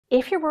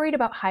If you're worried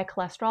about high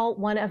cholesterol,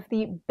 one of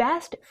the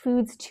best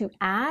foods to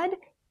add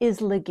is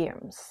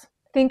legumes.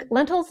 Think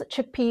lentils,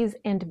 chickpeas,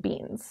 and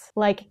beans,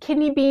 like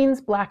kidney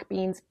beans, black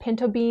beans,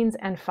 pinto beans,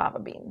 and fava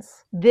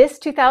beans. This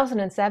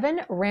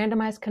 2007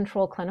 randomized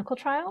control clinical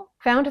trial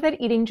found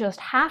that eating just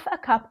half a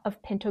cup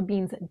of pinto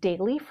beans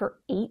daily for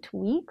 8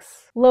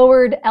 weeks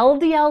lowered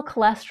LDL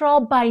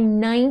cholesterol by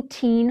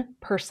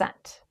 19%.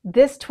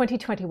 This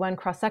 2021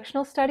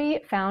 cross-sectional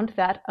study found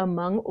that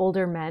among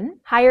older men,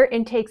 higher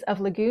intakes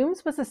of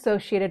legumes was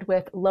associated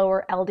with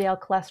lower LDL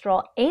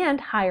cholesterol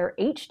and higher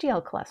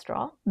HDL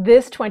cholesterol.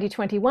 This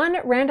 2021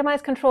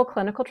 randomized control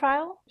clinical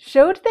trial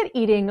showed that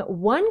eating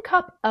 1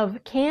 cup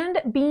of canned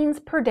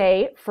beans per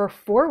day for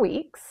 4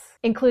 weeks,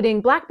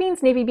 including black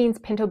beans, navy beans,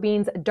 pinto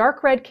beans,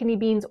 dark red kidney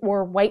beans,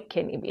 or white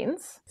kidney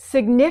beans,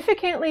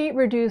 significantly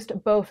reduced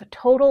both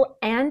total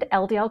and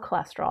LDL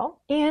cholesterol.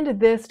 And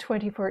this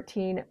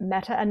 2014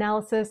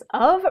 meta-analysis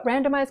of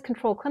randomized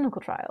control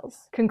clinical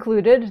trials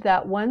concluded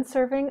that 1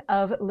 serving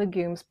of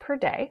legumes per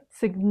day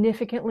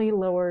significantly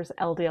lowers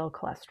LDL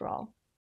cholesterol.